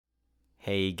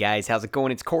Hey guys, how's it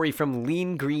going? It's Corey from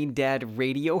Lean Green Dad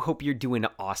Radio. Hope you're doing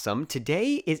awesome.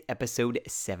 Today is episode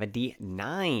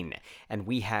 79, and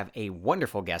we have a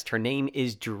wonderful guest. Her name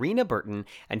is Drina Burton,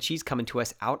 and she's coming to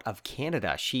us out of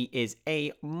Canada. She is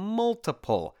a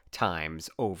multiple times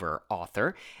over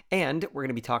author, and we're going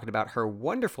to be talking about her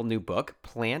wonderful new book,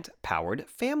 Plant Powered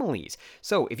Families.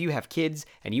 So if you have kids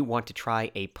and you want to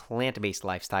try a plant-based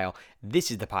lifestyle, this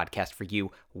is the podcast for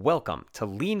you. Welcome to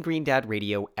Lean Green Dad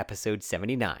Radio, episode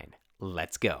 79.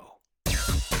 Let's go.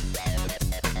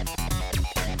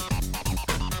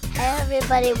 Hey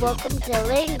everybody, welcome to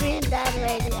Lean Green Dad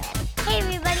Radio. Hey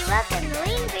everybody, welcome to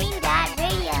Lean Green Dad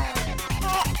Radio.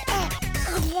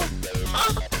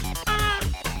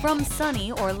 From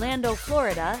sunny Orlando,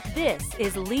 Florida, this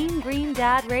is Lean Green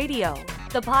Dad Radio,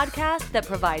 the podcast that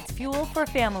provides fuel for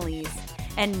families.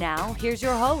 And now, here's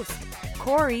your host,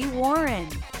 Corey Warren.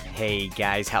 Hey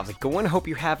guys, how's it going? Hope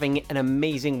you're having an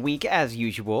amazing week as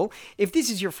usual. If this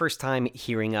is your first time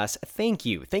hearing us, thank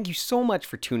you. Thank you so much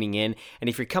for tuning in. And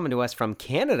if you're coming to us from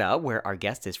Canada, where our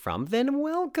guest is from, then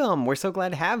welcome. We're so glad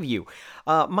to have you.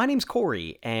 My name's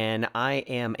Corey, and I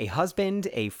am a husband,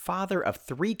 a father of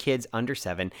 3 kids under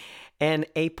 7, and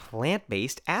a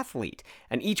plant-based athlete.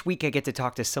 And each week I get to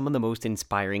talk to some of the most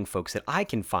inspiring folks that I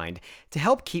can find to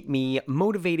help keep me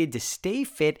motivated to stay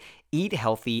fit, eat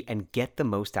healthy, and get the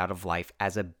most out of life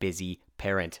as a busy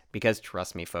parent. Because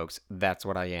trust me, folks, that's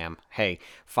what I am. Hey,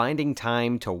 finding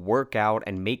time to work out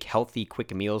and make healthy,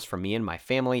 quick meals for me and my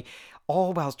family,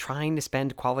 all while trying to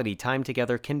spend quality time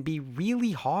together, can be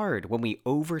really hard when we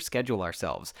overschedule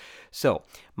ourselves. So,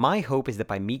 my hope is that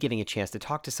by me getting a chance to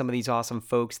talk to some of these awesome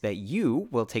folks, that you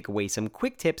will take away some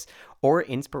quick tips or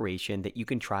inspiration that you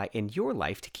can try in your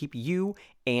life to keep you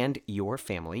and your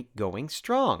family going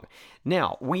strong.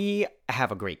 Now, we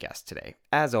have a great guest today.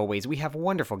 As always, we have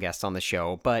wonderful guests on the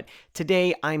show, but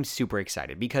today I'm super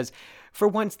excited because for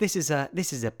once, this is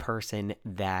a person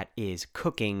that is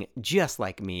cooking just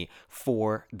like me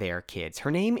for their kids.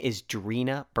 Her name is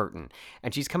Drina Burton,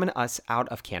 and she's coming to us out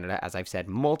of Canada, as I've said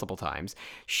multiple times.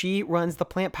 She runs the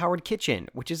Plant Powered Kitchen,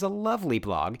 which is a lovely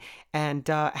blog, and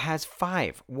has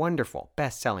 5 wonderful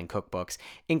best-selling cookbooks,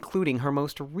 including her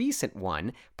most recent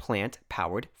one, Plant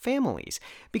Powered Families.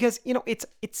 Because,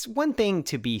 it's one thing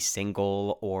to be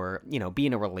single or, be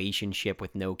in a relationship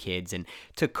with no kids and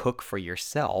to cook for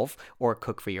yourself or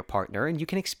cook for your partner, and you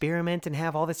can experiment and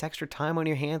have all this extra time on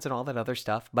your hands and all that other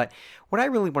stuff. But what I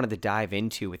really wanted to dive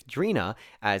into with Drina,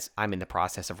 as I'm in the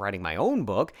process of writing my own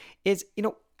book, is,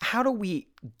 how do we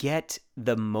get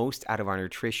the most out of our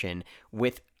nutrition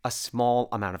with a small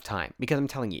amount of time? Because I'm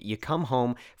telling you, you come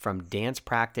home from dance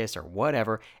practice or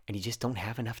whatever, and you just don't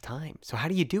have enough time. So how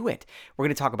do you do it? We're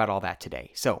going to talk about all that today.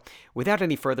 So without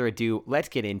any further ado, let's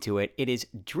get into it. It is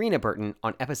Drina Burton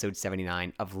on episode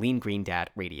 79 of Lean Green Dad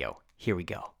Radio. Here we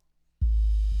go.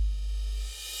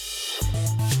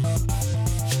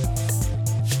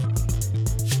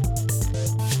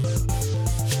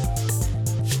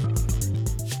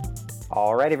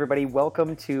 All right, everybody,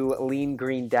 welcome to Lean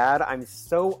Green Dad. I'm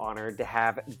so honored to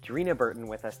have Drina Burton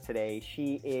with us today.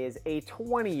 She is a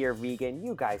 20-year vegan.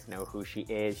 You guys know who she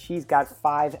is. She's got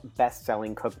 5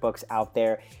 best-selling cookbooks out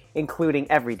there,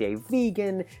 including Everyday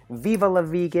Vegan, Viva La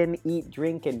Vegan, Eat,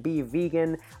 Drink, and Be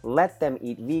Vegan, Let Them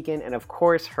Eat Vegan, and of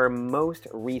course, her most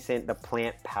recent, the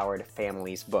Plant Powered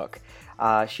Families book.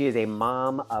 She is a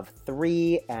mom of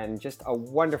 3 and just a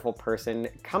wonderful person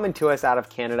coming to us out of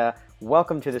Canada.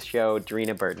 Welcome to the show,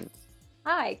 Drina Burton.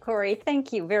 Hi, Corey.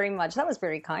 Thank you very much. That was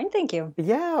very kind. Thank you.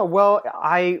 Yeah, well,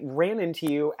 I ran into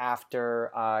you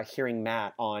after hearing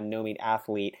Matt on No Meat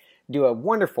Athlete do a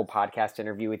wonderful podcast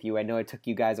interview with you. I know it took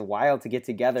you guys a while to get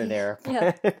together there.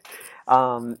 Yeah.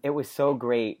 It was so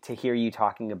great to hear you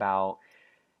talking about,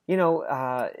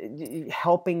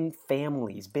 helping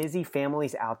families, busy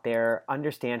families out there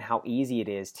understand how easy it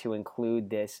is to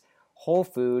include this whole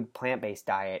food, plant-based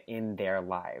diet in their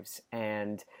lives.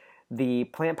 And the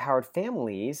Plant-Powered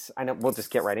Families, I know we'll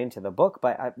just get right into the book,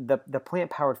 but the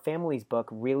Plant-Powered Families book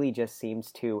really just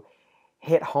seems to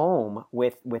hit home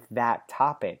with that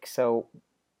topic. So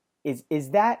is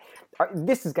that,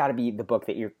 this has got to be the book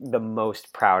that you're the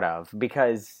most proud of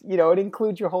because, it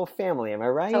includes your whole family. Am I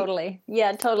right? Totally.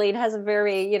 Yeah, totally. It has a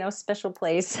very, special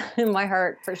place in my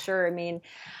heart for sure. I mean,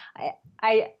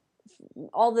 I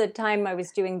all the time I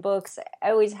was doing books,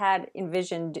 I always had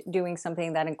envisioned doing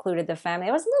something that included the family.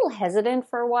 I was a little hesitant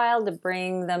for a while to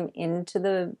bring them into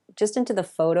the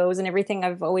photos and everything.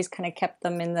 I've always kind of kept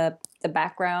them in the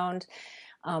background,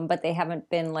 but they haven't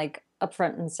been like up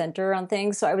front and center on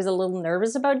things. So I was a little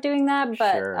nervous about doing that,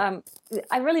 but Sure.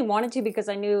 I really wanted to because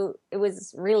I knew it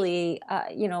was really,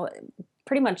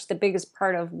 pretty much the biggest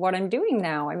part of what I'm doing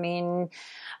now. I mean,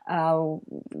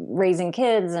 raising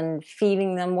kids and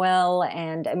feeding them well.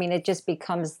 And I mean, it just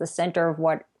becomes the center of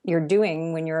what you're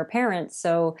doing when you're a parent.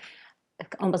 So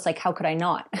almost like, how could I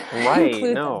not Right.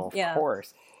 include No, them? of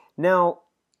course. Now,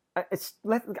 I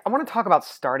want to talk about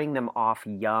starting them off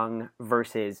young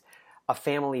versus a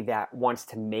family that wants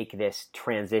to make this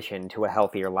transition to a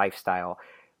healthier lifestyle.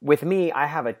 With me, I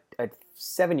have a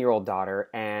 7-year-old daughter,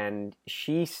 and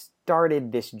she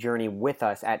started this journey with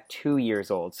us at 2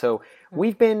 years old. So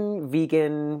we've been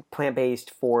vegan,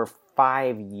 plant-based for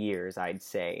 5 years, I'd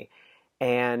say.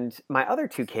 And my other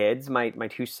two kids, my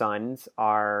two sons,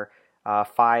 are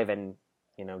 5 and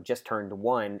just turned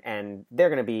 1, and they're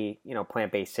going to be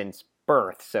plant-based since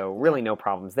birth. So really no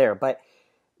problems there. But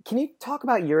can you talk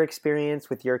about your experience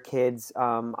with your kids?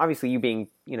 Obviously, you being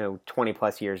 20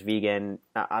 plus years vegan,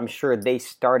 I'm sure they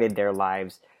started their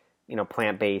lives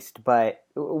plant-based. But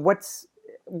what's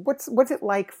it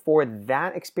like for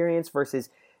that experience versus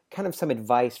kind of some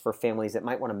advice for families that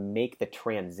might want to make the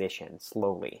transition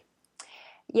slowly?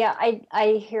 Yeah,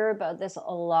 I hear about this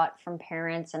a lot from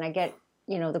parents, and I get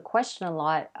the question a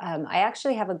lot. I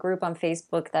actually have a group on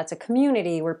Facebook that's a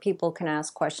community where people can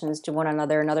ask questions to one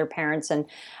another and other parents, and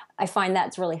I find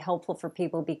that's really helpful for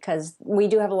people because we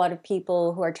do have a lot of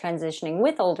people who are transitioning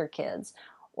with older kids,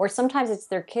 or sometimes it's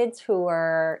their kids who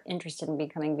are interested in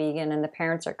becoming vegan, and the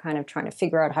parents are kind of trying to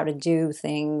figure out how to do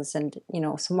things, and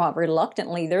somewhat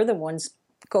reluctantly, they're the ones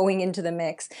going into the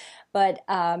mix. But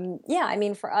yeah, I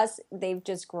mean, for us, they've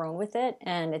just grown with it,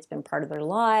 and it's been part of their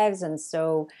lives, and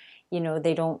so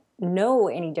they don't know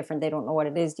any different. They don't know what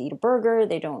it is to eat a burger.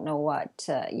 They don't know what,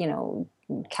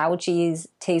 cow cheese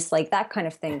tastes like, that kind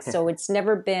of thing. So it's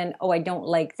never been, oh, I don't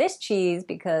like this cheese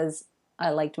because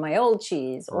I liked my old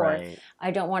cheese, or Right.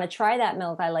 I don't want to try that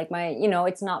milk. I like my,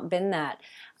 it's not been that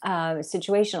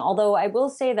situation. Although I will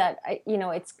say that,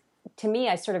 it's, to me,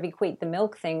 I sort of equate the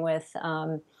milk thing with,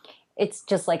 it's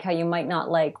just like how you might not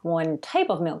like one type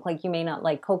of milk. Like you may not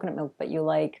like coconut milk, but you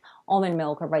like almond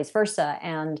milk, or vice versa.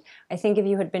 And I think if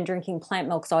you had been drinking plant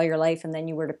milks all your life and then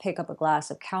you were to pick up a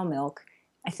glass of cow milk,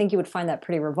 I think you would find that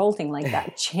pretty revolting, like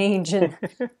that change and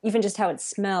even just how it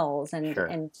smells and, Sure.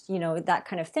 and that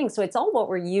kind of thing. So it's all what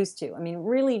we're used to. I mean,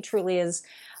 really, truly is,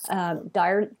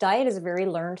 diet is a very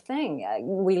learned thing.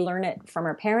 We learn it from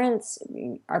our parents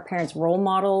role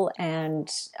model, and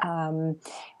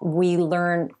we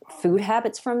learn food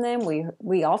habits from them.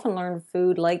 We often learn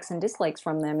food likes and dislikes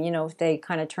from them. If they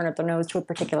kind of turn up their nose to a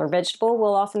particular vegetable,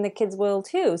 well, often the kids will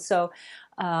too. So,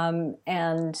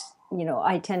 and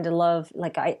I tend to love,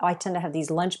 like, I tend to have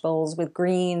these lunch bowls with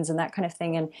greens and that kind of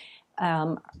thing.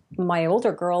 And my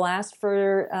older girl asked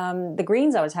for the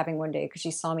greens I was having one day because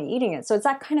she saw me eating it. So it's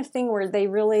that kind of thing where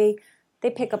they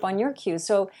pick up on your cues.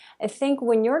 So I think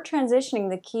when you're transitioning,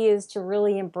 the key is to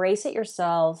really embrace it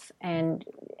yourself. And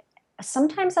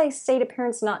sometimes I say to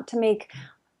parents not to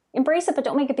embrace it, but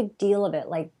don't make a big deal of it.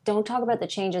 Like, don't talk about the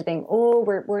changes being, oh,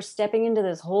 we're stepping into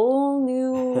this whole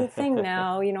new thing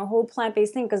now, whole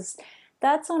plant-based thing, because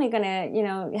that's only going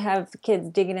to, have kids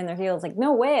digging in their heels. Like,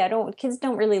 no way, kids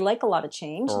don't really like a lot of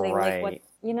change. They like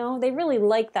they really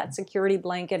like that security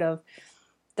blanket of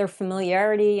their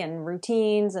familiarity and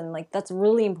routines, and like that's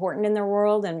really important in their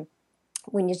world. And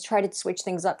when you try to switch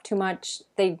things up too much,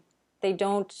 they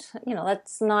don't,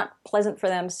 that's not pleasant for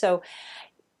them. So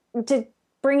to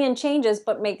bring in changes,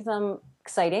 but make them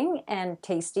exciting and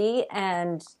tasty.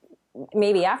 And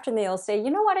maybe after they'll say,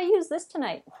 you know what, I used this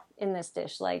tonight in this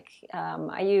dish. Like,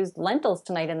 I used lentils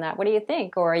tonight in that. What do you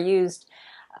think? Or I used,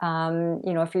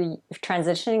 if you're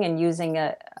transitioning and using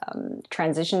a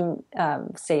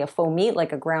say a faux meat,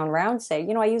 like a ground round,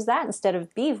 say, I use that instead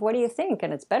of beef. What do you think?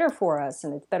 And it's better for us,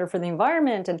 and it's better for the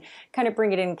environment, and kind of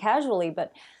bring it in casually.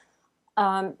 But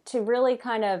to really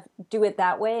kind of do it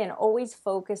that way and always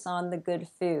focus on the good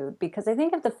food. Because I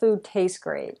think if the food tastes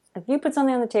great, if you put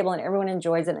something on the table and everyone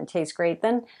enjoys it and it tastes great,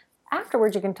 then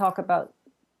afterwards you can talk about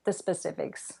the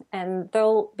specifics and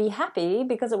they'll be happy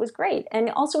because it was great.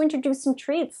 And also introduce some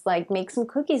treats, like make some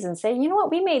cookies and say, you know what,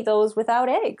 we made those without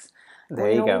eggs. There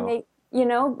you go. We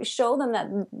made, show them that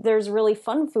there's really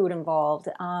fun food involved.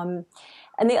 And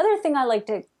the other thing I like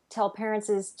to tell parents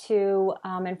is to,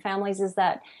 and families, is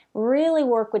that really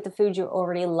work with the food you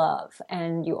already love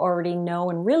and you already know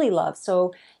and really love.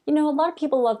 So, a lot of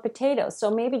people love potatoes.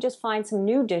 So maybe just find some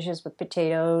new dishes with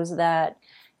potatoes that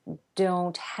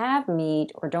don't have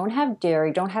meat or don't have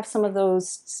dairy, don't have some of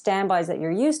those standbys that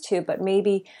you're used to, but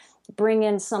maybe bring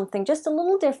in something just a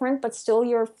little different, but still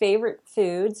your favorite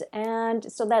foods.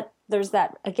 And so that there's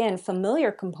that, again,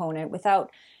 familiar component without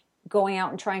going out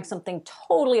and trying something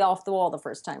totally off the wall the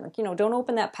first time. Like, don't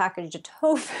open that package of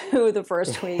tofu the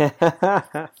first week.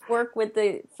 Work with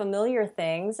the familiar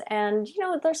things. And,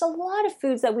 there's a lot of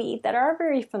foods that we eat that are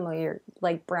very familiar,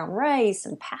 like brown rice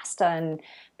and pasta and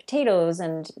potatoes,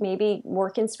 and maybe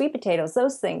work in sweet potatoes,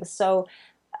 those things. So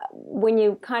when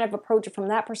you kind of approach it from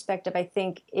that perspective, I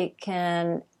think it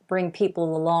can bring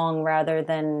people along rather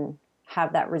than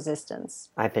have that resistance.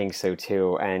 I think so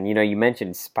too. And you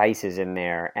mentioned spices in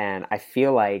there, and I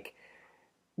feel like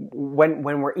when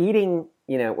we're eating,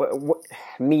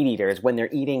 meat eaters, when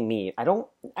they're eating meat, I don't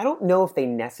know if they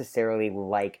necessarily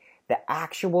like the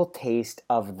actual taste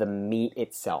of the meat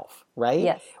itself, right?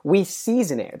 Yes. We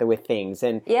season it with things,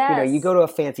 and yes. You go to a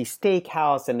fancy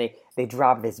steakhouse and they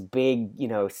drop this big,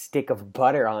 stick of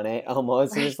butter on it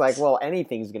almost. And it's like, well,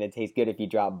 anything's going to taste good if you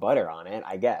drop butter on it,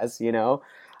 I guess,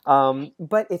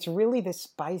 But it's really the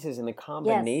spices and the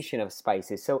combination of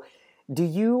spices. So do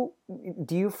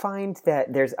you find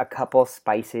that there's a couple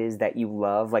spices that you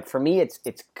love? Like for me, it's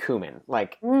cumin.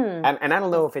 Like, and I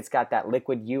don't know if it's got that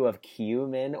liquid U of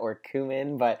cumin or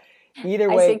cumin, but either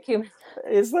way, I say cumin.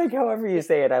 It's like however you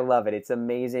say it. I love it. It's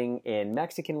amazing in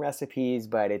Mexican recipes,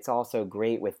 but it's also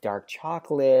great with dark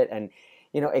chocolate, and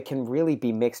it can really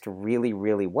be mixed really,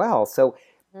 really well. So,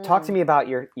 talk to me about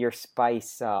your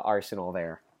spice arsenal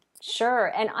there.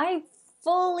 Sure, and I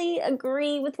fully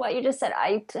agree with what you just said.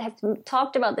 I have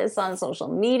talked about this on social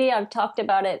media. I've talked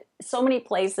about it so many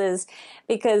places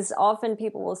because often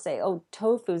people will say, "Oh,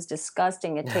 tofu's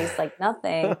disgusting. It tastes like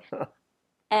nothing."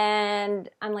 And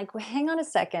I'm like, well, hang on a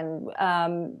second.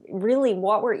 Really,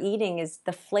 what we're eating is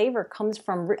the flavor comes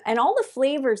from, and all the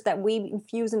flavors that we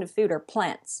infuse into food are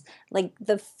plants. Like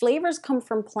the flavors come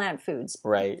from plant foods,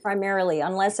 right? Primarily,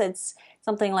 unless it's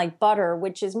something like butter,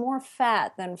 which is more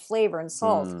fat than flavor and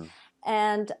salt.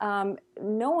 And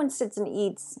no one sits and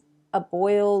eats a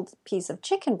boiled piece of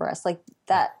chicken breast like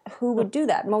that. Who would do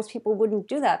that? Most people wouldn't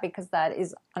do that because that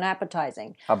is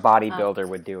unappetizing. A bodybuilder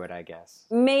would do it, I guess.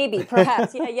 Maybe,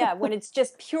 perhaps, yeah. When it's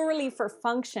just purely for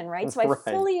function, right? So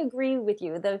I fully agree with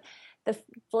you. The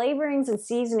flavorings and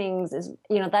seasonings is,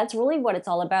 that's really what it's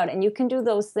all about. And you can do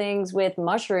those things with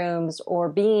mushrooms or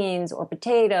beans or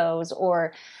potatoes,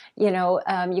 or you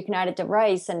can add it to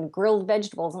rice and grilled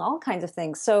vegetables and all kinds of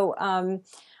things. So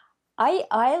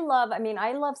I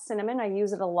love cinnamon. I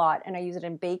use it a lot, and I use it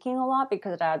in baking a lot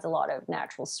because it adds a lot of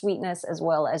natural sweetness as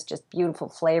well as just beautiful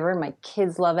flavor. My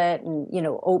kids love it, and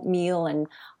oatmeal and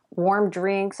warm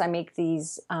drinks. I make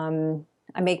these.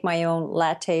 I make my own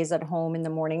lattes at home in the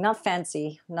morning. Not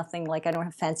fancy, nothing like, I don't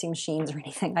have fancy machines or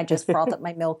anything. I just froth up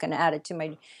my milk and add it to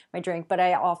my drink. But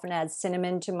I often add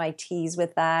cinnamon to my teas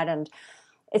with that, and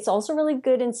it's also really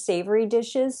good in savory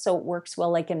dishes. So it works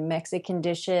well like in Mexican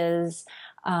dishes.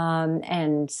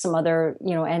 And some other,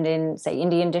 and in say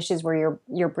Indian dishes where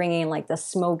you're bringing like the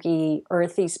smoky,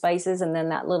 earthy spices, and then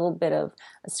that little bit of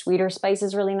a sweeter spice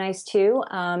is really nice too.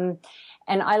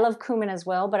 And I love cumin as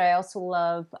well, but I also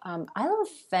love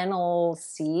fennel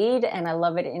seed, and I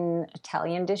love it in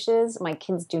Italian dishes. My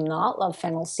kids do not love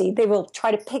fennel seed. They will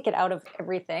try to pick it out of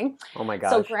everything. Oh my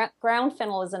gosh. So ground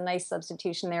fennel is a nice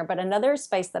substitution there. But another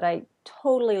spice that I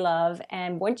totally love,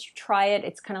 and once you try it,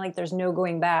 it's kind of like there's no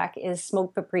going back, is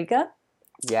smoked paprika.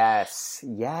 Yes.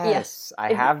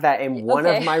 I have that in one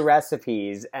of my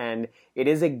recipes, and it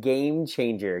is a game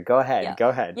changer. Go ahead.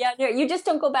 Yeah, no, you just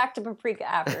don't go back to paprika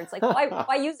after. It's like,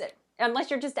 why use it? Unless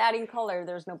you're just adding color,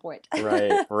 there's no point.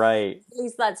 Right. At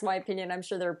least that's my opinion. I'm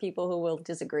sure there are people who will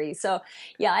disagree. So,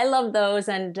 yeah, I love those,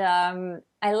 and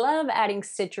I love adding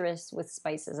citrus with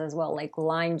spices as well, like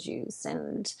lime juice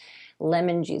and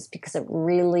lemon juice, because it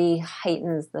really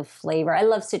heightens the flavor. I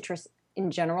love citrus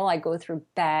in general. I go through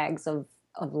bags of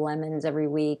lemons every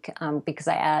week because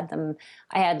I add them.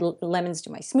 I add lemons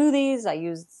to my smoothies. I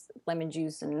use lemon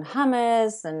juice and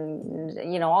hummus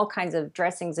and all kinds of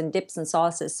dressings and dips and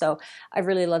sauces. So I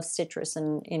really love citrus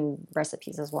in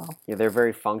recipes as well. Yeah, they're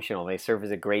very functional. They serve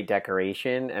as a great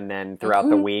decoration, and then throughout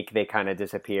the week they kind of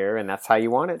disappear, and that's how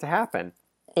you want it to happen.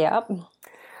 Yep.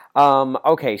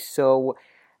 Okay, so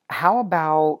how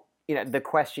about the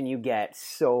question you get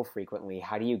so frequently,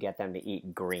 how do you get them to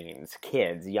eat greens?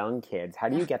 Young kids, how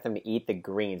do you get them to eat the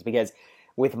greens? Because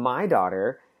with my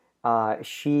daughter,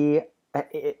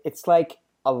 it's like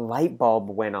a light bulb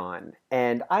went on,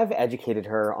 and I've educated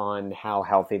her on how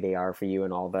healthy they are for you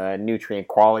and all the nutrient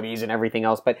qualities and everything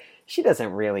else, but she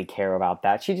doesn't really care about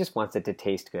that. She just wants it to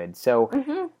taste good.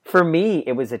 So for me,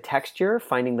 it was a texture,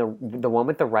 finding the one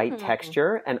with the right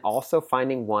texture, and also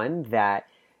finding one that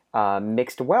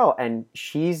mixed well. And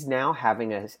she's now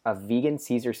having a vegan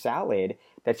Caesar salad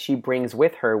that she brings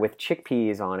with her with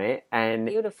chickpeas on it, and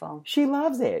Beautiful. she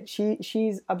loves it.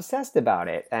 She's obsessed about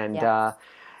it. And Yeah.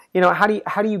 how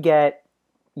do you get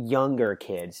younger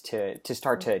kids to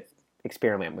start to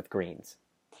experiment with greens?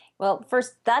 Well,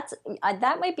 first, that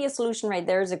might be a solution right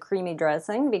there, is a creamy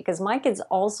dressing, because my kids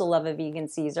also love a vegan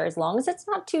Caesar, as long as it's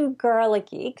not too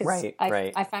garlicky. Because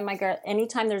Right. I find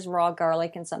anytime there's raw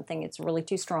garlic in something, it's really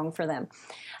too strong for them.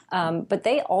 But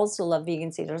they also love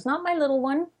vegan Caesars. Not my little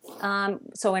one.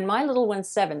 And my little one's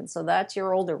 7, so that's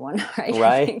your older one, right?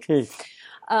 Right.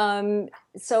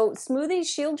 So smoothies,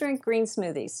 she'll drink green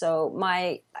smoothies. So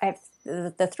I have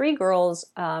the 3 girls.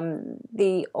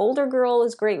 The older girl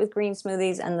is great with green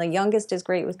smoothies, and the youngest is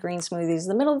great with green smoothies.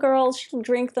 The middle girl, she'll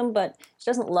drink them, but she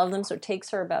doesn't love them, so it takes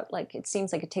her it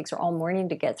seems like it takes her all morning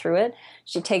to get through it.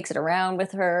 She takes it around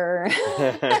with her.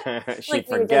 She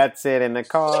forgets it in the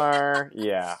car.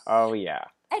 Yeah. Oh, yeah.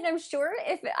 And I'm sure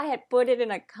if I had put it in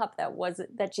a cup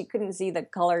that she couldn't see the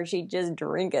color, she'd just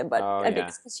drink it. But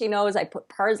because she knows I put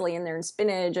parsley in there and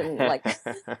spinach and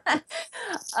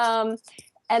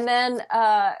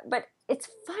but it's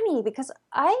funny because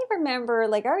I remember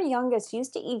our youngest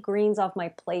used to eat greens off my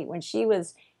plate when she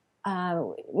was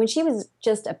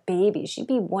just a baby. She'd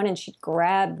be 1 and she'd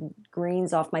grab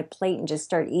greens off my plate and just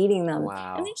start eating them.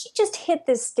 Wow. And then she just hit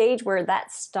this stage where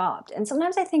that stopped. And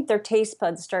sometimes I think their taste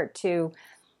buds start to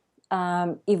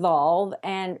evolve,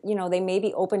 and they may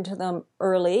be open to them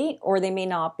early or they may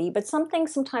not be, but something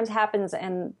sometimes happens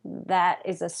and that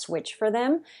is a switch for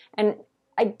them. And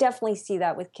I definitely see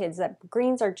that with kids, that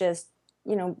greens are just,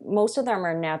 most of them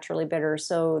are naturally bitter,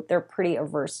 so they're pretty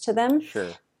averse to them.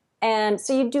 Sure. And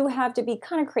so you do have to be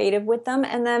kind of creative with them.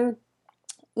 And then,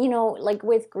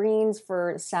 with greens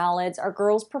for salads, our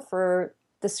girls prefer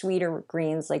the sweeter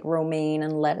greens like romaine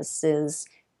and lettuces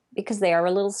because they are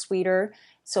a little sweeter.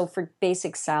 So for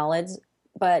basic salads,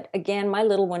 but again, my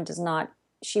little one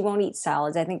she won't eat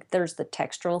salads. I think there's the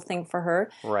textural thing for her.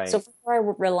 Right. So for her,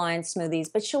 I rely on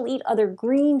smoothies, but she'll eat other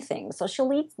green things. So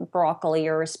she'll eat broccoli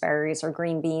or asparagus or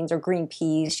green beans or green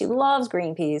peas. She loves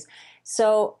green peas.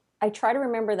 So I try to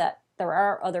remember that there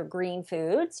are other green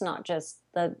foods, not just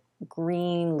the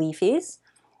green leafies.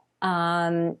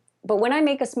 But when I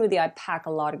make a smoothie, I pack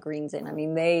a lot of greens in. I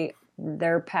mean,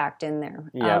 they're packed in there.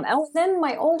 Yep. And then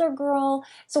my older girl,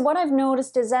 so what I've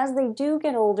noticed is as they do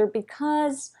get older,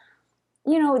 because,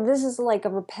 this is like a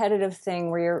repetitive thing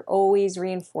where you're always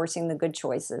reinforcing the good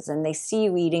choices, and they see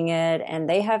you eating it and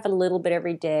they have a little bit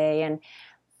every day, and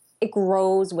it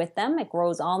grows with them, it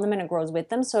grows on them, and it grows with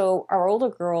them. So our older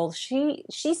girl, she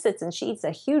sits and she eats a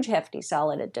huge hefty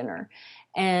salad at dinner.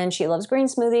 And she loves green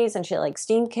smoothies, and she likes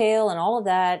steamed kale and all of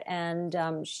that. And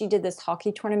she did this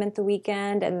hockey tournament the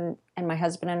weekend, and my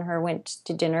husband and her went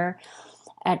to dinner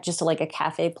at just a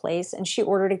cafe place, and she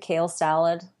ordered a kale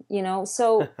salad,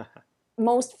 So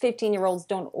most 15-year-olds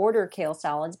don't order kale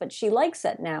salads, but she likes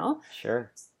it now.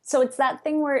 Sure. So it's that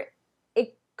thing where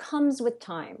it comes with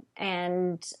time,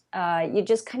 and you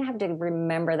just kind of have to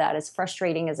remember that, as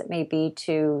frustrating as it may be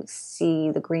to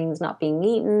see the greens not being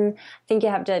eaten. I think you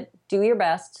have to do your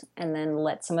best and then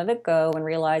let some of it go and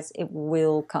realize it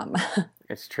will come.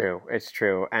 It's true. It's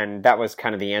true. And that was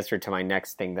kind of the answer to my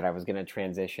next thing that I was going to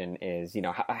transition is,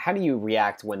 how do you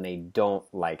react when they don't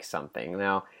like something?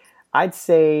 Now, I'd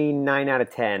say 9 out of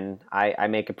 10, I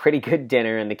make a pretty good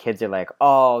dinner and the kids are like,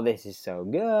 oh, this is so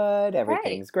good.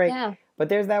 Everything's great. Yeah. But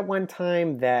there's that one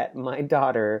time that my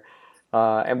daughter,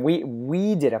 and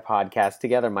we did a podcast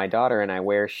together, my daughter and I,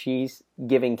 where she's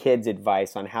giving kids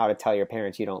advice on how to tell your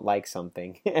parents you don't like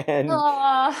something. And,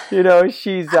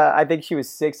 she's, I think she was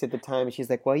 6 at the time. And she's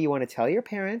like, well, you want to tell your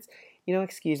parents,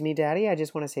 excuse me, Daddy, I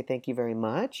just want to say thank you very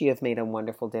much. You have made a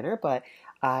wonderful dinner, but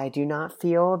I do not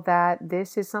feel that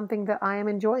this is something that I am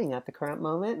enjoying at the current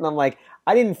moment. And I'm like,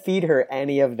 I didn't feed her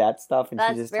any of that stuff. And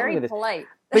That's she's just very telling me this. polite.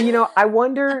 But, I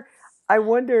wonder,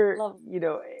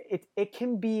 it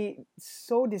can be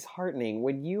so disheartening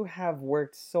when you have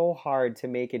worked so hard to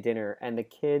make a dinner and the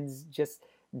kids just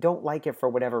don't like it for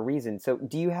whatever reason. So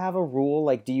do you have a rule?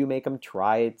 Like, do you make them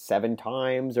try it 7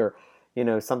 times or,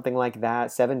 something like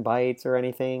that, 7 bites or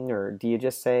anything? Or do you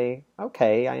just say,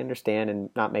 okay, I understand, and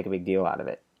not make a big deal out of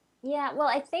it? Yeah, well,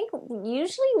 I think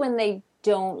usually when they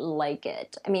don't like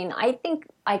it, I think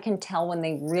I can tell when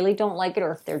they really don't like it,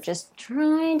 or if they're just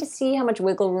trying to see how much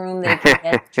wiggle room they can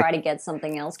get, try to get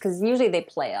something else, because usually they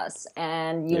play us,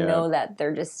 and you know that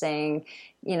they're just saying,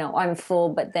 I'm full,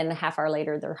 but then a half hour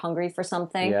later they're hungry for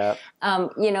something. Yeah.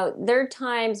 There are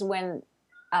times when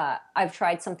I've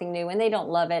tried something new and they don't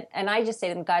love it, and I just say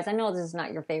to them, guys, I know this is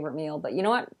not your favorite meal, but you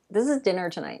know what? This is dinner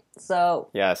tonight, so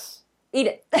yes. eat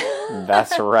it.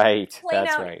 That's right. Plain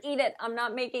That's out, right. eat it. I'm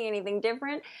not making anything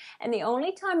different. And the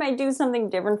only time I do something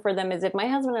different for them is if my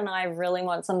husband and I really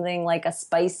want something like a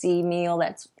spicy meal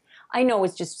that's, I know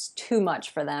it's just too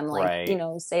much for them. Like,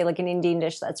 Right. say like an Indian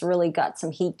dish that's really got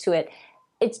some heat to it.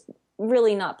 It's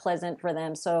really not pleasant for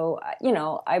them. So,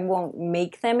 I won't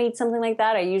make them eat something like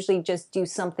that. I usually just do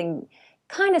something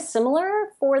kind of similar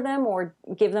for them or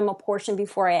give them a portion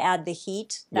before I add the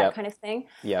heat, that Yep. kind of thing.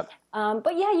 Yep.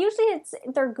 But yeah, usually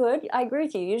they're good. I agree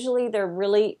with you. Usually they're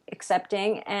really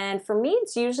accepting. And for me,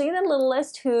 it's usually the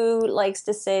littlest who likes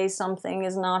to say something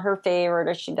is not her favorite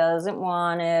or she doesn't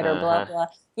want it or blah, Uh-huh.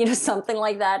 blah, something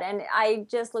like that. And I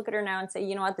just look at her now and say,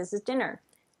 you know what, this is dinner.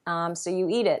 So you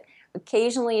eat it.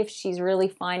 Occasionally, if she's really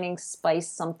finding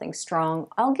spice something strong,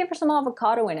 I'll give her some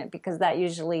avocado in it because that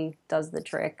usually does the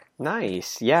trick.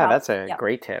 Nice. Yeah, So, that's a yeah.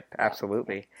 great tip.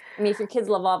 Absolutely. I mean, if your kids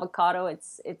love avocado,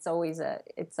 it's always a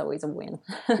win.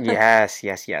 Yes,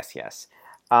 yes, yes, yes.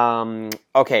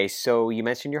 Okay, so you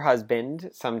mentioned your husband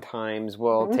sometimes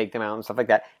will Mhm. take them out and stuff like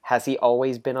that. Has he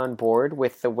always been on board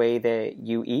with the way that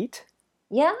you eat?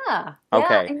 Yeah.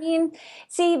 Okay. I mean,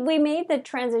 see, we made the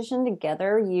transition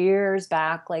together years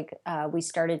back. Like, we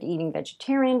started eating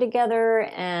vegetarian together,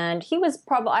 and I was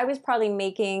probably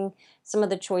making some of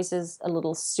the choices a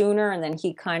little sooner, and then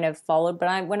he kind of followed.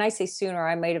 But when I say sooner,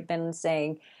 I might have been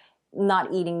saying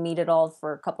not eating meat at all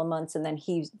for a couple of months, and then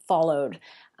he followed.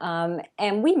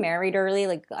 And we married early.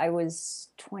 Like, I was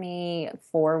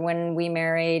 24 when we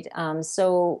married.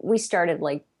 So we started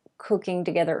like cooking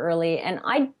together early, and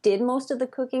I did most of the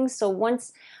cooking. So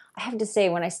once, I have to say,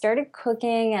 when I started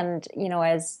cooking, and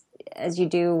as you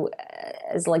do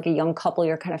as like a young couple,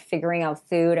 you're kind of figuring out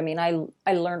food. I mean,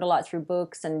 I learned a lot through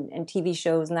books and TV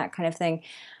shows and that kind of thing.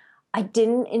 I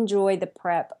didn't enjoy the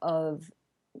prep of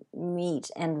meat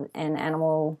and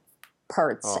animal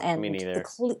parts, Oh, and me neither.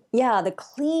 the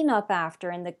cleanup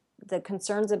after, and the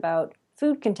concerns about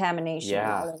food contamination and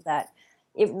Yeah. all of that.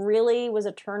 It really was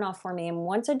a turnoff for me. And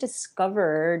once I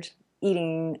discovered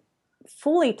eating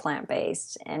fully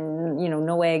plant-based and,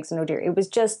 no eggs, no dairy, it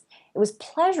was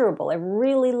pleasurable. I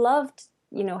really loved,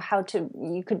 how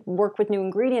you could work with new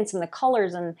ingredients and the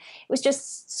colors, and it was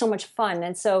just so much fun.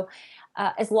 And so,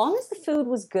 as long as the food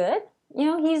was good,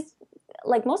 he's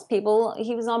like most people,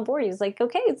 he was on board. He was like,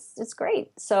 okay, it's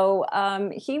great. So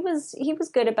he was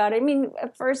good about it. I mean,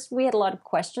 at first we had a lot of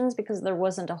questions because there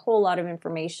wasn't a whole lot of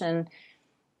information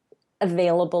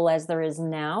available as there is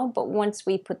now. But once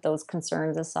we put those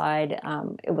concerns aside,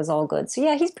 it was all good. So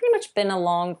yeah, he's pretty much been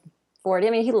along for it.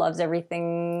 I mean, he loves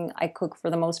everything I cook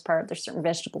for the most part. There's certain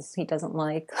vegetables he doesn't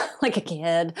like, like a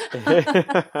kid.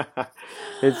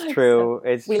 It's true.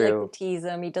 It's We like true. to tease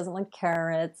him. He doesn't like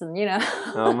carrots, and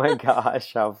Oh my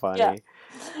gosh, how funny. Yeah.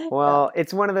 Well,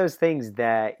 it's one of those things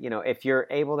that, if you're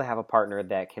able to have a partner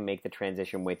that can make the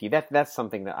transition with you, that's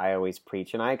something that I always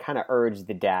preach. And I kind of urge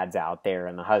the dads out there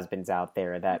and the husbands out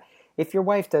there that if your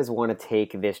wife does want to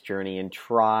take this journey and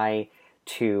try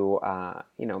to,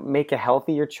 make a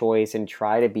healthier choice and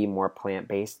try to be more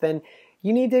plant-based, then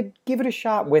you need to give it a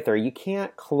shot with her. You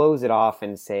can't close it off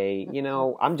and say,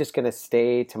 I'm just going to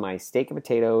stay to my steak and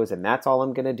potatoes and that's all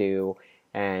I'm going to do.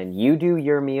 And you do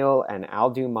your meal and I'll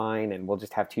do mine and we'll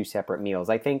just have two separate meals.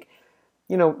 I think,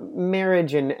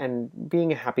 marriage and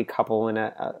being a happy couple and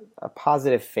a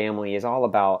positive family is all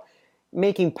about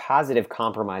making positive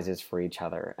compromises for each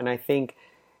other. And I think,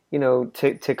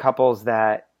 to couples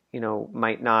that,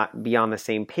 might not be on the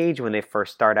same page when they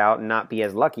first start out and not be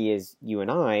as lucky as you and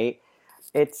I,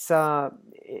 it's about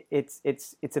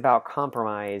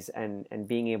compromise and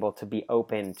being able to be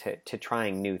open to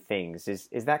trying new things.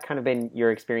 Is that kind of been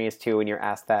your experience too when you're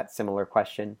asked that similar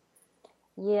question?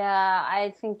 Yeah,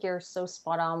 I think you're so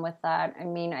spot on with that. I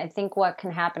mean, I think what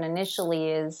can happen initially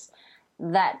is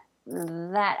that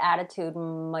attitude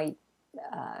might,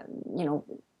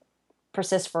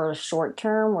 persist for a short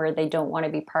term where they don't want to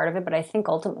be part of it. But I think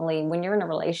ultimately, when you're in a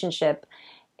relationship,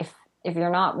 if you're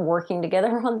not working together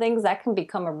on things, that can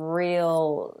become a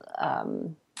real,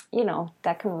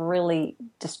 that can really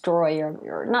destroy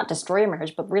your not destroy your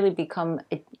marriage, but really become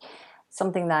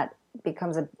something that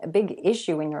becomes a big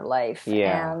issue in your life.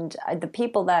 Yeah. And the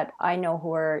people that I know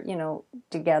who are,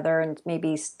 together and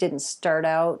maybe didn't start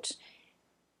out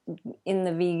in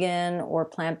the vegan or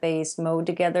plant-based mode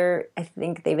together, I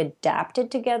think they've adapted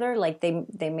together. Like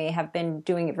they may have been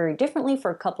doing it very differently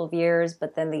for a couple of years,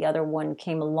 but then the other one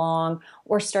came along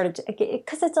or started to,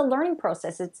 because it's a learning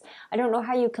process. I don't know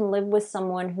how you can live with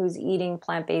someone who's eating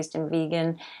plant-based and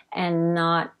vegan and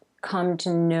not come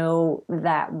to know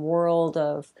that world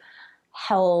of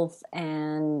health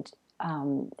and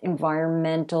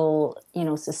environmental,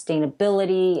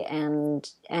 sustainability and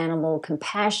animal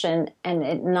compassion, and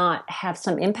it not have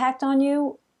some impact on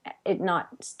you, it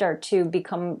not start to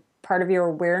become part of your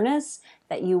awareness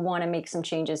that you want to make some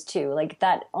changes too. Like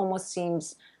that almost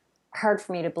seems hard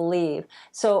for me to believe.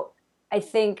 So I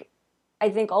think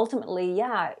ultimately,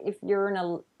 yeah, if you're in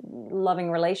a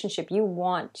loving relationship, you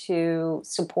want to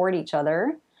support each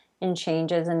other in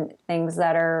changes and things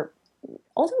that are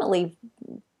ultimately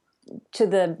to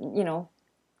the,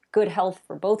 good health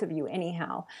for both of you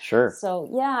anyhow. Sure. So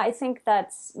yeah, I think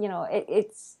that's,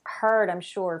 it's hard, I'm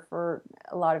sure, for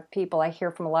a lot of people. I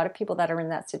hear from a lot of people that are in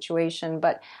that situation,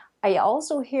 but I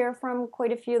also hear from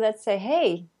quite a few that say,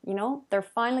 hey, they're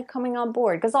finally coming on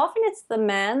board. Because often it's the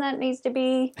man that needs to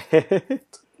be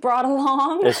brought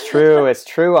along. It's true. It's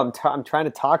true. I'm trying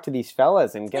to talk to these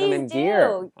fellas and get them in Please gear.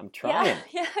 do. I'm trying.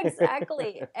 Yeah,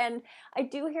 exactly. And I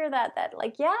do hear that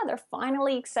like, yeah, they're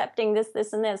finally accepting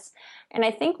this, and this. And I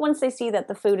think once they see that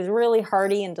the food is really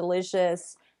hearty and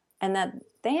delicious and that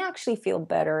they actually feel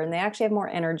better and they actually have more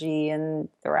energy and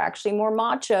they're actually more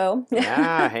macho.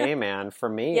 Yeah, hey man, for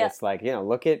me, Yeah. it's like,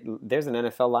 there's an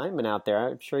NFL lineman out there.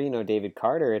 I'm sure you know David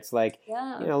Carter. It's like,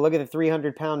 Yeah. look at the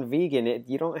 300-pound vegan.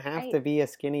 You don't have Right. to be a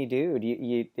skinny dude.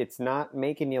 It's not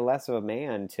making you less of a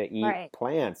man to eat Right.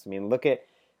 plants. I mean, look at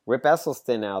Rip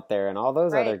Esselstyn out there and all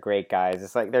those other Right. great guys.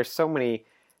 It's like there's so many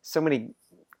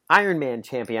Ironman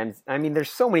champions. I mean,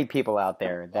 there's so many people out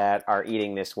there that are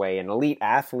eating this way, and elite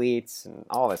athletes and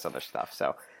all this other stuff.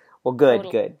 So, well, good,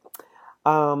 Totally. good.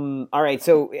 All right,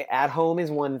 so at home is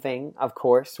one thing, of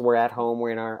course. We're at home.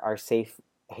 We're in our safe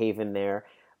haven there.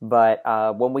 But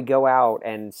when we go out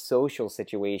and social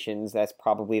situations, that's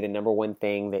probably the number one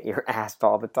thing that you're asked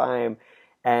all the time.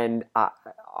 And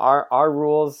our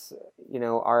rules,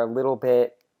 are a little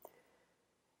bit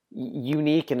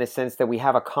unique in the sense that we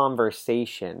have a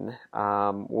conversation.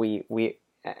 And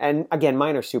again,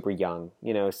 mine are super young,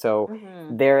 so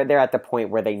Mhm. they're at the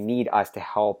point where they need us to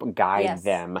help guide Yes.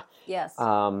 them. Yes.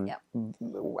 Yep. Yep.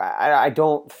 I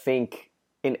don't think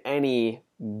in any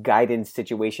guidance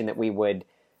situation that we would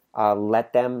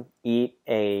let them eat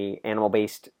a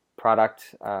animal-based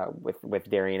product with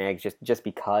dairy and eggs just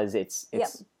because it's Yep.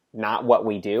 not what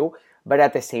we do. But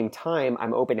at the same time,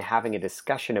 I'm open to having a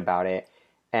discussion about it.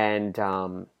 And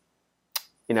I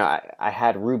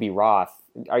had Ruby Roth.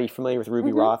 Are you familiar with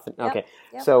Ruby Mhm. Roth? Yep. Okay.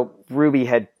 Yep. So Ruby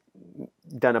had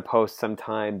done a post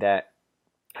sometime that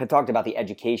had talked about the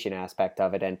education aspect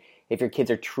of it, and if your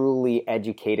kids are truly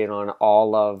educated on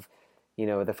all of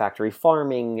the factory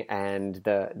farming and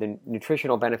the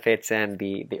nutritional benefits and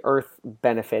the earth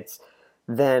benefits,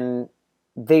 then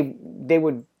they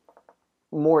would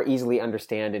more easily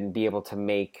understand and be able to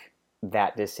make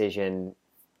that decision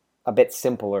a bit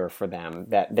simpler for them,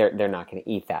 that they're not going to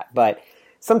eat that. But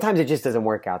sometimes it just doesn't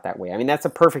work out that way. I mean, that's a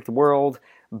perfect world,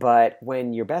 but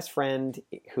when your best friend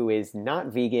who is not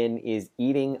vegan is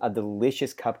eating a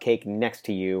delicious cupcake next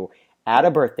to you at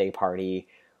a birthday party,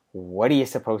 what are you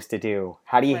supposed to do?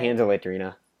 How do you Right. handle it,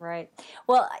 Drina? Right.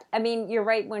 Well, I mean, you're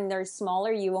right. When they're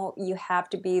smaller, you have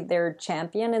to be their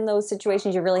champion in those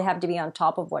situations. You really have to be on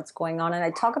top of what's going on. And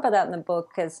I talk about that in the book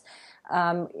because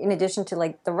in addition to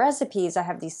like the recipes, I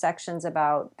have these sections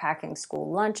about packing school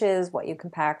lunches, what you can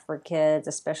pack for kids,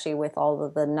 especially with all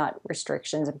of the nut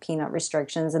restrictions and peanut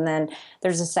restrictions. And then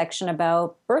there's a section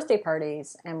about birthday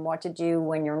parties and what to do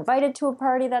when you're invited to a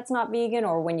party that's not vegan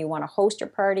or when you want to host your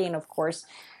party. And of course,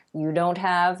 you don't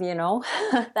have,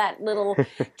 that little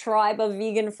tribe of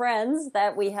vegan friends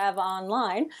that we have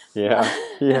online. Yeah,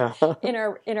 yeah.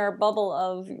 in our bubble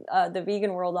of the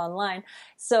vegan world online.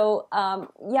 So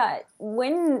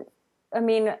where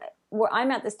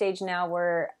I'm at the stage now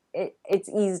where it's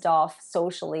eased off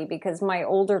socially because my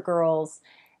older girls,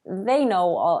 they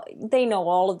know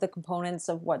all of the components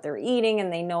of what they're eating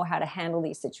and they know how to handle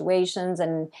these situations.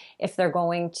 And if they're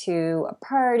going to a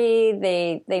party,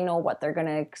 they know what they're going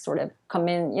to sort of come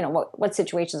in, what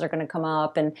situations are going to come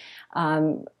up. And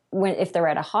if they're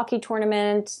at a hockey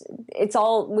tournament, it's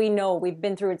all we know. We've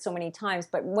been through it so many times.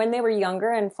 But when they were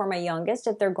younger, and for my youngest,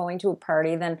 if they're going to a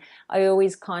party, then I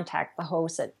always contact the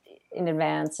host in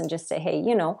advance and just say, hey,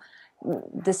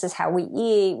 this is how we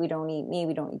eat. We don't eat meat.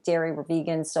 We don't eat dairy. We're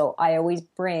vegan. So I always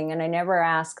bring, and I never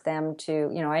ask them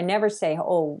to, I never say,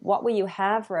 oh, what will you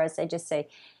have for us? I just say,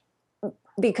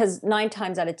 because 9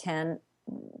 times out of 10,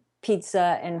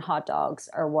 pizza and hot dogs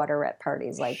are what are at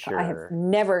parties. Like Sure. I have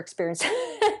never experienced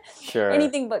Sure.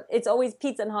 anything, but it's always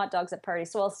pizza and hot dogs at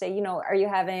parties. So I'll say, are you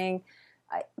having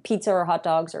pizza or hot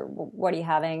dogs or what are you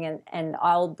having? And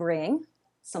I'll bring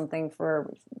something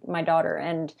for my daughter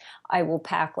and I will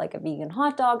pack like a vegan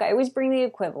hot dog. I always bring the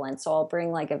equivalent. So I'll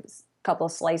bring like couple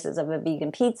of slices of a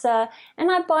vegan pizza,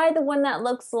 and I buy the one that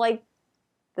looks like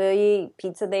the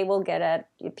pizza they will get at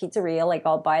a pizzeria. Like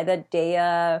I'll buy the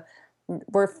Daiya.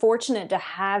 We're fortunate to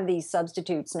have these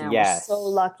substitutes now. Yes. We're so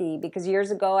lucky, because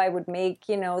years ago I would make,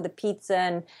 the pizza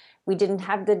and we didn't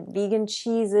have the vegan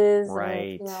cheeses.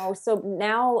 Right. And, so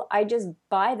now I just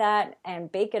buy that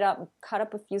and bake it up and cut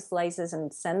up a few slices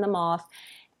and send them off.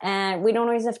 And we don't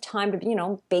always have time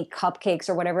to, bake cupcakes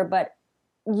or whatever, but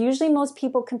usually most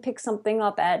people can pick something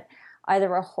up at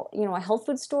either a health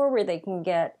food store where they can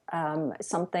get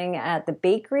something at the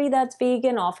bakery that's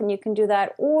vegan. Often you can do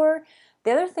that. Or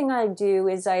the other thing I do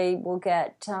is I will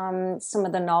get some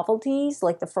of the novelties,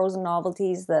 like the frozen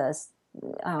novelties, the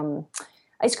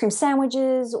ice cream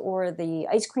sandwiches or the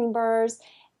ice cream bars,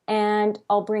 and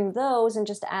I'll bring those and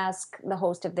just ask the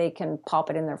host if they can pop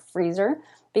it in their freezer,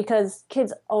 because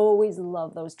kids always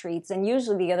love those treats. And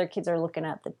usually the other kids are looking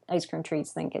at the ice cream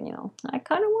treats thinking, I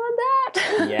kind of want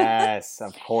that. Yes,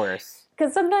 of course.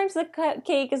 Because sometimes the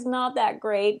cake is not that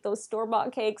great. Those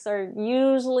store-bought cakes are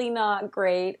usually not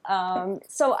great.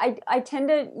 So I tend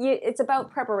to, it's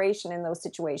about preparation in those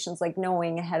situations, like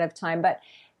knowing ahead of time. But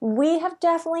we have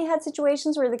definitely had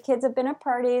situations where the kids have been at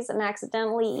parties and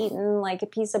accidentally eaten like a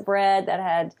piece of bread that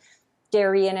had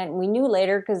dairy in it. And we knew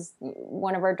later because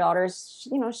one of our daughters,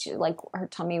 she like her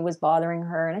tummy was bothering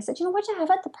her. And I said, what'd you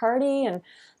have at the party? And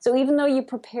so even though you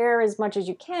prepare as much as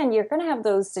you can, you're going to have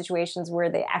those situations where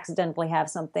they accidentally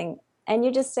have something. And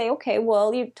you just say, okay,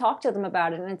 well, you talk to them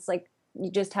about it. And it's like,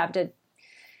 you just have to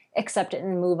accept it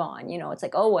and move on. It's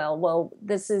like, oh, well,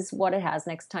 this is what it has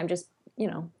next time. Just,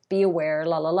 be aware,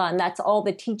 la, la, la. And that's all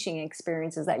the teaching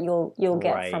experiences that you'll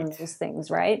get from those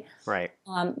things, right? Right.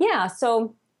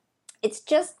 So it's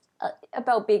just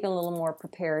about being a little more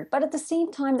prepared. But at the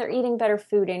same time, they're eating better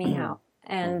food anyhow.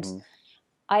 And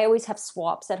I always have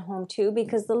swaps at home too,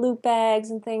 because the loot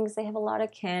bags and things, they have a lot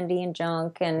of candy and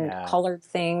junk and colored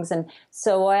things. And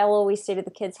so I'll always say to the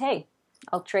kids, hey,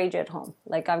 I'll trade you at home.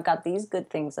 Like, I've got these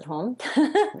good things at home.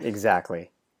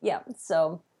 Exactly. Yeah.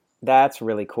 So that's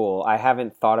really cool. I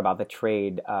haven't thought about the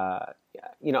trade,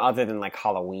 other than like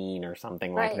Halloween or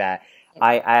something like that.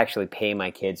 I actually pay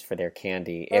my kids for their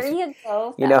candy. There you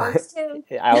go. That works too.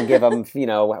 I'll give them,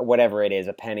 whatever it is,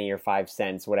 a penny or 5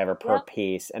 cents, whatever per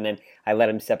piece. And then I let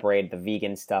them separate the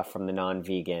vegan stuff from the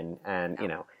non-vegan. And,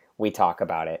 we talk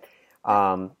about it.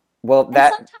 Sometimes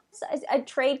a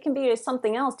trade can be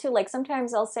something else too. Like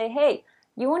sometimes I'll say, hey,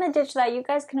 you want to ditch that? You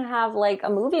guys can have like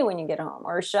a movie when you get home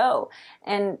or a show.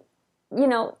 And,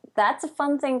 that's a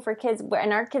fun thing for kids.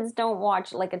 And our kids don't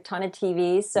watch like a ton of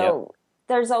TV. So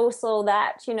there's also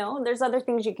that, there's other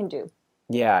things you can do.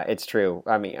 Yeah, it's true.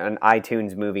 I mean, an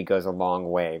iTunes movie goes a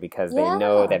long way because they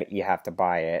know that you have to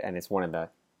buy it. And it's one of the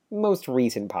most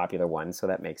recent popular ones. So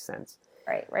that makes sense.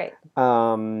 Right.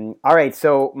 All right.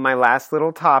 So my last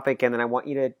little topic, and then I want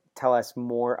you to tell us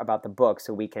more about the book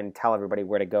so we can tell everybody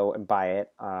where to go and buy it.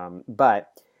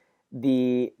 But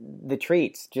the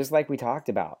treats, just like we talked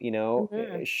about,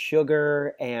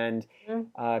 sugar and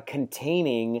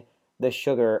containing the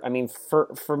sugar. I mean,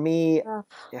 for me,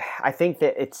 I think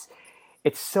that it's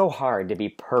so hard to be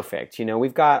perfect.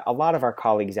 We've got a lot of our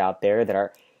colleagues out there that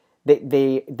are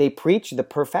they preach the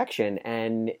perfection,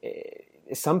 and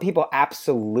some people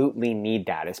absolutely need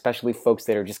that, especially folks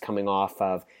that are just coming off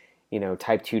of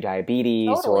type 2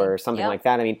 diabetes or something like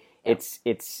that. I mean,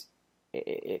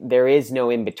 there is no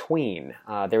in between.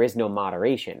 There is no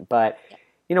moderation. But,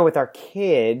 with our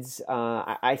kids,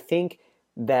 I think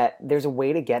that there's a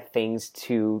way to get things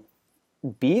to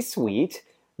be sweet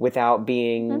without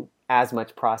being as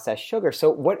much processed sugar. So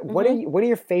what are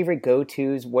your favorite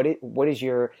go-tos?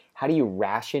 How do you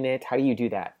ration it? How do you do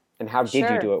that? And how did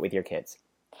you do it with your kids?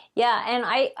 Yeah, and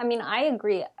I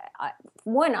agree.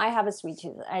 I have a sweet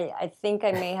tooth. I think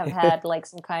I may have had like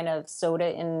some kind of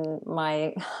soda in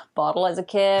my bottle as a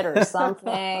kid or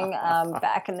something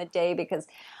back in the day, because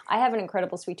I have an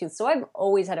incredible sweet tooth. So I've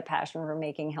always had a passion for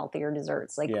making healthier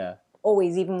desserts.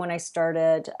 Always, even when I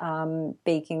started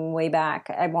baking way back,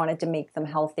 I wanted to make them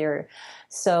healthier.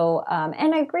 So,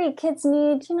 and I agree, kids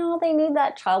need, they need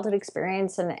that childhood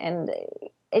experience, and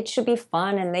it should be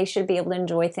fun, and they should be able to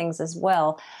enjoy things as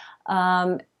well.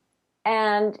 And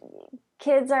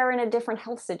kids are in a different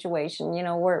health situation.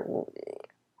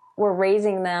 We're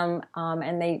raising them,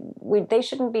 and they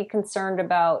shouldn't be concerned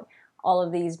about all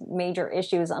of these major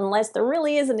issues unless there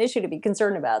really is an issue to be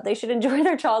concerned about. They should enjoy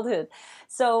their childhood.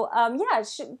 So,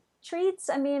 treats.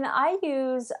 I mean, I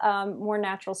use more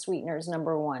natural sweeteners,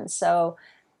 number one. So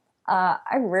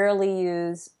I rarely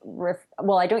use,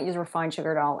 I don't use refined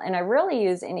sugar at all. And I rarely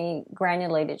use any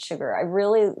granulated sugar. I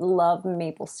really love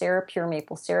maple syrup, pure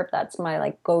maple syrup. That's my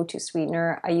like go-to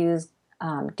sweetener. I use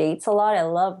dates a lot. I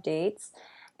love dates.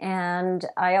 And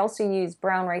I also use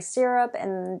brown rice syrup.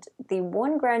 And the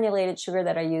one granulated sugar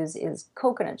that I use is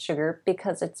coconut sugar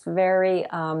because it's very,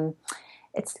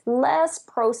 it's less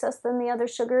processed than the other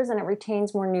sugars and it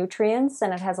retains more nutrients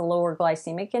and it has a lower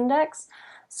glycemic index.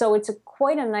 So it's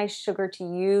quite a nice sugar to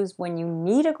use when you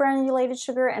need a granulated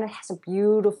sugar, and it has a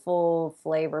beautiful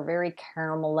flavor, very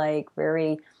caramel-like,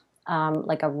 very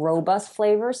like a robust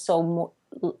flavor. So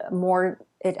more,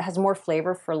 it has more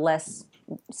flavor for less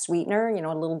sweetener. You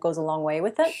know, a little goes a long way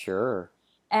with it. Sure.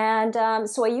 And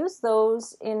so I use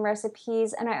those in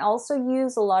recipes, and I also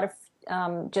use a lot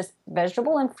of just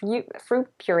vegetable and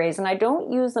fruit purees, and I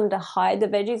don't use them to hide the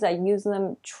veggies. I use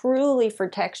them truly for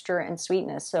texture and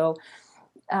sweetness. So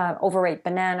overripe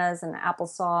bananas and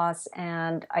applesauce,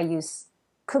 and I use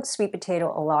cooked sweet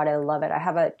potato a lot. I love it. I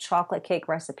have a chocolate cake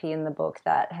recipe in the book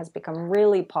that has become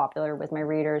really popular with my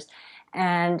readers,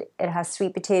 and it has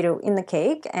sweet potato in the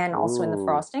cake and also in the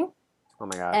frosting. Oh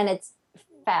my God. And it's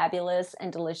fabulous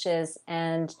and delicious,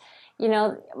 and you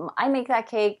know, I make that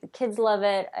cake. The kids love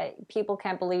it. People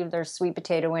can't believe there's sweet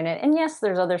potato in it. And yes,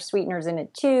 there's other sweeteners in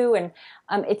it too. And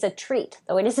it's a treat,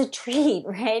 though it is a treat,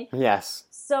 right? Yes.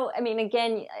 So, I mean,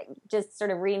 again, just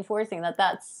sort of reinforcing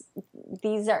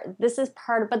this is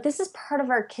part of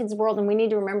our kids' world, and we need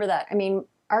to remember that. I mean,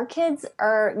 our kids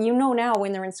are, you know, now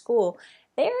when they're in school,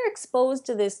 they are exposed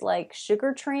to this like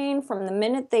sugar train from the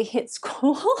minute they hit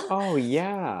school. Oh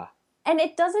yeah. And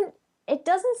it doesn't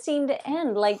seem to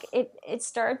end. Like it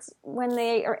starts when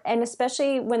they are, and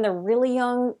especially when they're really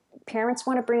young, parents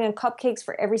want to bring in cupcakes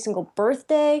for every single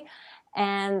birthday,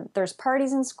 and there's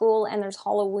parties in school, and there's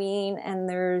Halloween, and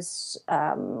there's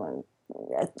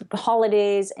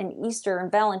holidays and Easter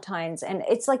and Valentine's, and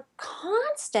it's like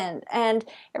constant. And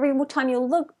every time you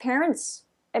look, parents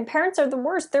are the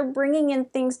worst. They're bringing in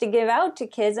things to give out to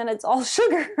kids, and it's all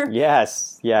sugar.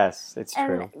 Yes, it's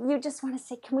true. And you just want to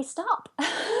say, can we stop?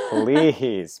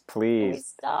 Please. Can we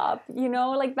stop? You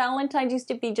know, like Valentine's used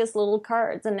to be just little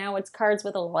cards, and now it's cards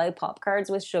with a lollipop, cards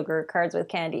with sugar, cards with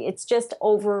candy. It's just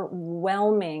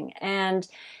overwhelming. And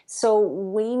so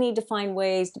we need to find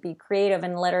ways to be creative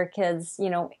and let our kids, you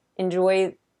know,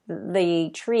 enjoy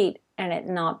the treat and it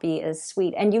not be as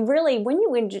sweet. And you really, when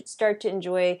you start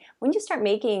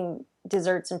making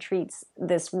desserts and treats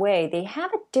this way, they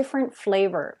have a different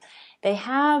flavor. They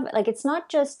have, like, it's not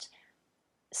just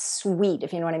sweet,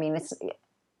 if you know what I mean. It's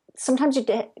sometimes you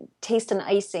taste an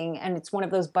icing and it's one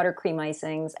of those buttercream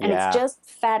icings, and it's just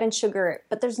fat and sugar,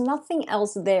 but there's nothing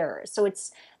else there. So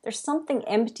there's something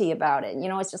empty about it. You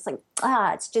know, it's just like,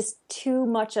 it's just too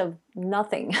much of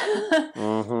nothing.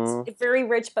 Mm-hmm. It's very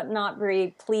rich, but not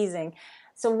very pleasing.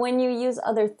 So when you use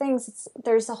other things,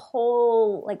 there's a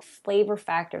whole like flavor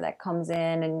factor that comes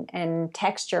in and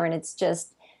texture, and it's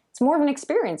more of an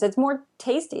experience. It's more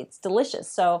tasty. It's delicious.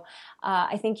 So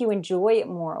I think you enjoy it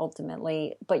more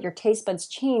ultimately, but your taste buds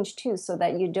change too, so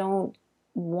that you don't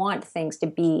want things to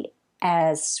be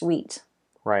as sweet.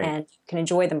 Right. And you can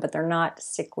enjoy them, but they're not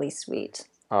sickly sweet.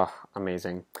 Oh,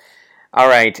 amazing. All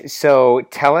right. So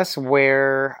tell us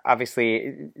more,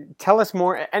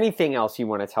 anything else you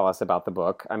want to tell us about the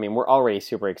book. I mean, we're already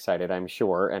super excited, I'm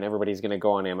sure, and everybody's going to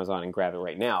go on Amazon and grab it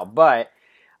right now. But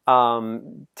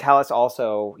tell us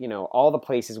also, you know, all the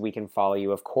places we can follow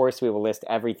you. Of course, we will list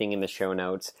everything in the show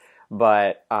notes,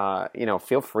 but, you know,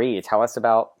 feel free. Tell us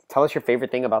your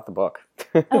favorite thing about the book.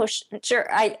 Oh, sure.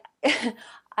 I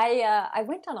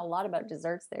went on a lot about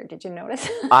desserts there. Did you notice?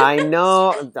 I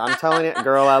know. I'm telling you,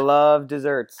 girl, I love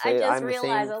desserts. I just I'm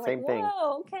realized, the I was same like, thing.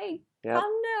 whoa, okay, Yep.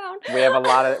 calm down. We have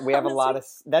a lot of,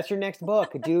 that's your next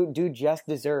book. Do just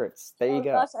desserts. There you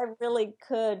go. Gosh, I really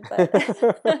could,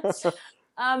 but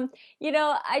you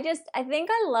know, I think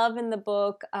I love in the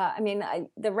book,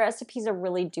 the recipes are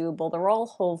really doable. They're all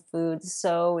whole foods,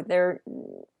 so they're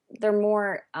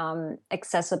more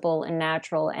accessible and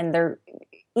natural, and they're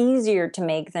easier to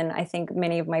make than I think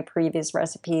many of my previous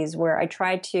recipes, where I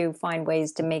try to find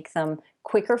ways to make them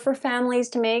quicker for families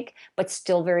to make, but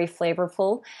still very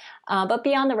flavorful. But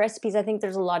beyond the recipes, I think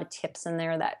there's a lot of tips in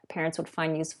there that parents would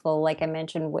find useful, like I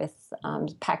mentioned with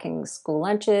packing school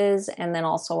lunches, and then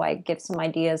also I give some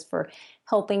ideas for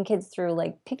helping kids through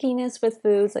like pickiness with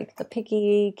foods, like the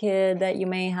picky kid that you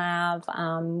may have.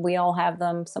 We all have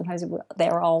them. Sometimes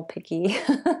they're all picky.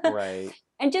 Right.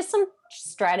 And just some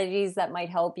strategies that might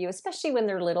help you, especially when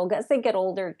they're little. As they get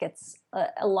older, it gets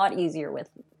a lot easier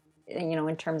with, you know,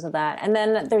 in terms of that. And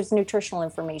then there's nutritional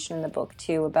information in the book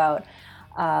too about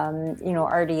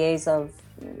RDAs of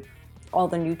all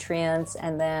the nutrients,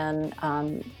 and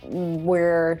then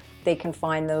where they can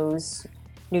find those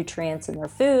nutrients in their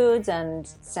foods and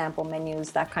sample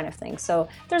menus, that kind of thing. So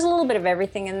there's a little bit of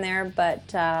everything in there, but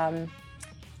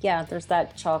there's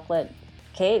that chocolate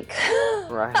cake.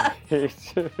 Right.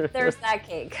 There's that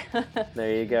cake.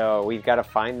 There you go. We've got to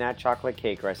find that chocolate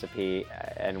cake recipe,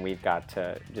 and we've got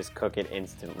to just cook it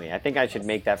instantly. I think I should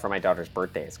make that for my daughter's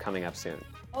birthday. It's coming up soon.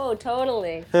 Oh,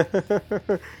 totally.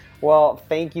 Well,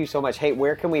 thank you so much. Hey,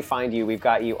 where can we find you? We've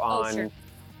got you on. Sure.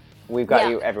 We've got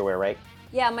you everywhere, right?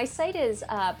 Yeah, my site is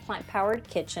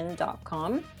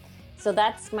plantpoweredkitchen.com. So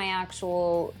that's my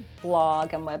actual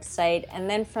blog and website. And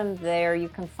then from there, you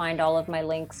can find all of my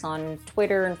links on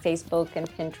Twitter and Facebook and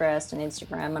Pinterest and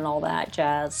Instagram and all that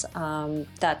jazz.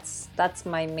 That's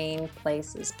my main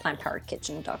place, is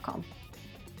plantpoweredkitchen.com.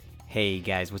 Hey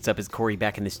guys, what's up? It's Corey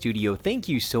back in the studio. Thank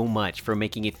you so much for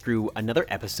making it through another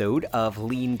episode of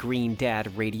Lean Green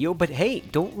Dad Radio. But hey,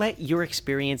 don't let your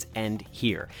experience end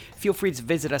here. Feel free to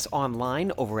visit us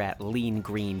online over at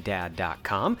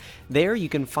leangreendad.com. There you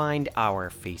can find our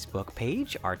Facebook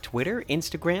page, our Twitter,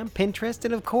 Instagram, Pinterest,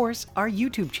 and of course, our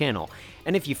YouTube channel.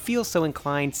 And if you feel so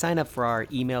inclined, sign up for our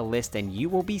email list and you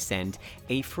will be sent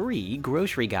a free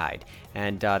grocery guide.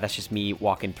 And that's just me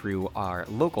walking through our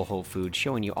local Whole Foods,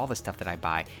 showing you all the stuff that I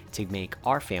buy to make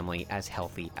our family as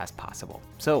healthy as possible.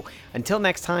 So until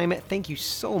next time, thank you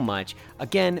so much.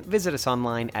 Again, visit us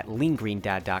online at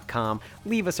leangreendad.com.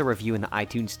 Leave us a review in the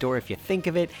iTunes store if you think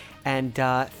of it. And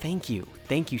thank you.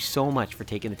 Thank you so much for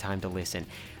taking the time to listen.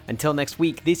 Until next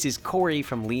week, this is Corey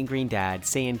from Lean Green Dad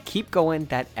saying keep going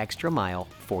that extra mile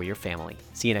for your family.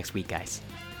 See you next week, guys.